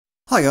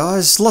Hi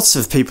guys, lots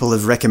of people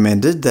have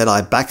recommended that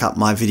I back up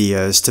my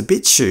videos to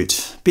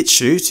BitChute.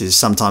 BitChute is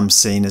sometimes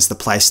seen as the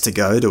place to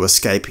go to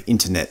escape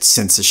internet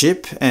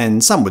censorship,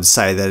 and some would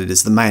say that it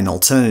is the main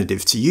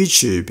alternative to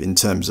YouTube in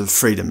terms of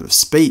freedom of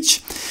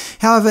speech.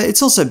 However,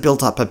 it's also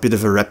built up a bit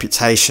of a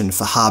reputation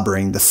for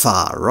harbouring the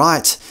far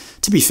right.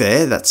 To be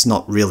fair, that's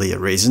not really a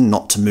reason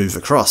not to move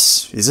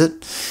across, is it?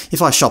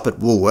 If I shop at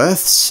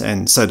Woolworths,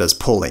 and so does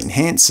Pauline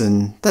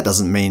Hanson, that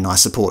doesn't mean I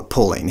support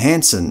Pauline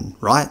Hanson,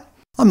 right?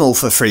 I'm all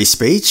for free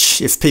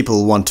speech. If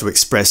people want to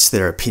express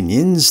their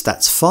opinions,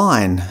 that's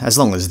fine, as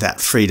long as that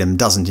freedom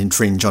doesn't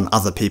infringe on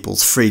other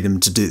people's freedom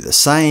to do the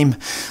same.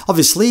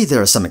 Obviously,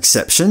 there are some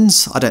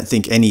exceptions. I don't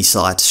think any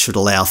site should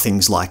allow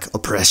things like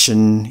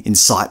oppression,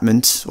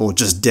 incitement, or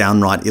just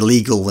downright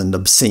illegal and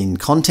obscene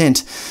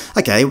content.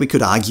 Okay, we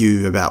could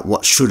argue about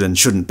what should and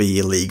shouldn't be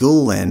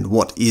illegal and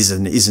what is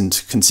and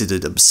isn't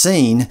considered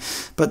obscene,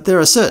 but there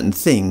are certain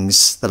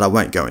things that I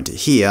won't go into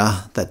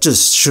here that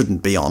just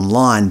shouldn't be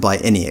online by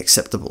any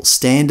acceptable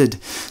standard.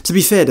 To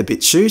be fair to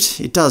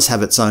BitChute, it does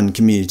have its own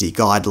community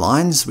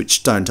guidelines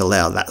which don't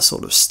allow that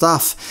sort of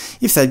stuff.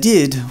 If they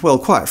did, well,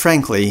 quite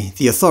frankly,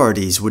 the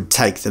authorities would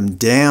take them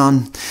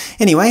down.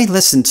 Anyway,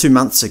 less than 2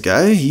 months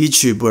ago,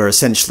 YouTube were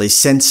essentially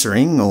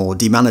censoring or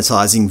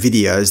demonetizing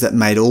videos that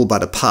made all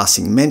but a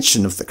passing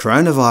mention of the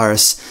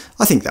coronavirus.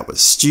 I think that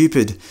was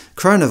stupid.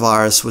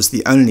 Coronavirus was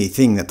the only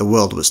thing that the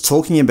world was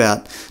talking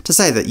about. To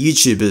say that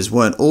YouTubers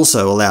weren't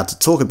also allowed to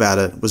talk about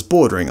it was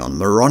bordering on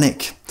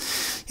moronic.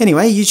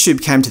 Anyway,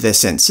 YouTube came to their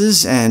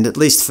senses, and at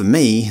least for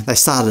me, they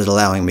started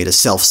allowing me to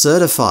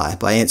self-certify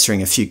by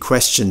answering a few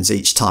questions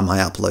each time I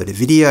upload a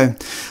video,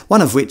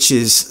 one of which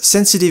is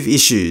sensitive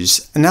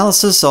issues,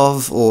 analysis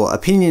of or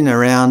opinion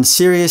around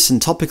serious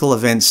and topical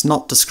events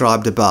not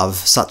described above,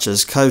 such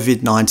as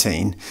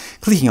COVID-19.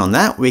 Clicking on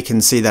that, we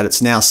can see that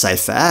it's now safe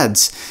for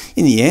ads.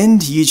 In the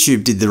end,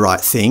 YouTube did the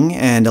right thing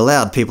and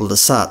allowed people to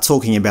start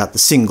talking about the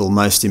single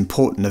most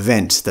important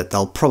event that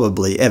they'll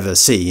probably ever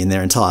see in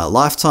their entire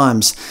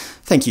lifetimes.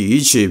 Thank you,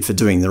 YouTube, for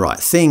doing the right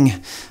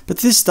thing. But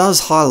this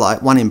does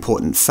highlight one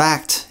important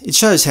fact. It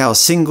shows how a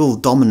single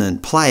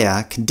dominant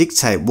player can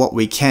dictate what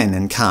we can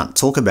and can't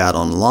talk about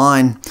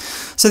online.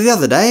 So the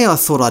other day I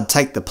thought I'd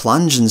take the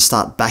plunge and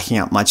start backing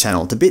up my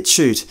channel to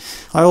BitChute.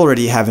 I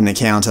already have an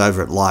account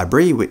over at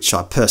Library, which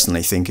I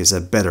personally think is a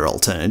better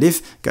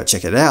alternative. Go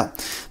check it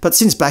out. But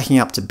since backing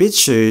up to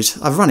BitChute,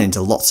 I've run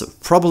into lots of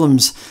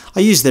problems. I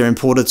use their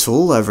importer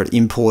tool over at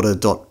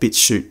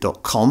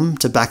importer.bitchute.com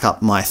to back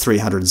up my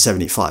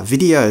 375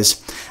 videos.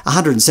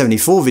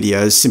 174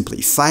 videos simply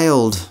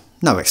failed.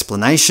 No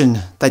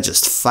explanation, they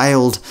just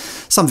failed.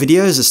 Some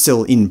videos are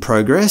still in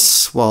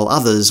progress, while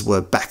others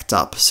were backed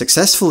up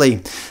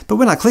successfully. But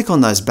when I click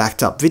on those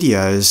backed up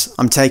videos,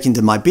 I'm taken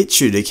to my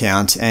BitChute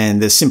account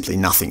and there's simply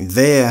nothing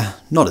there,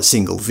 not a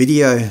single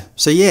video.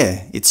 So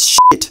yeah, it's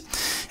shit.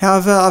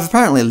 However, I've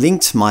apparently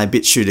linked my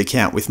BitChute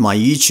account with my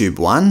YouTube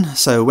one,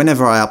 so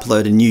whenever I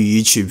upload a new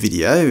YouTube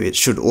video, it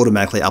should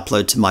automatically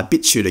upload to my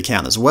BitChute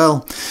account as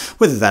well.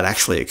 Whether that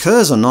actually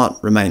occurs or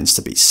not remains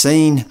to be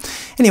seen.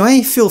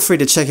 Anyway, feel free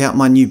to check out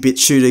my new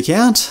BitChute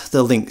account,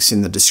 the link's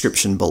in the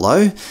description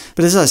below.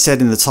 But as I said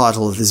in the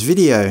title of this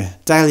video,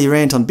 daily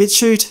rant on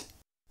BitChute?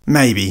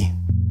 Maybe.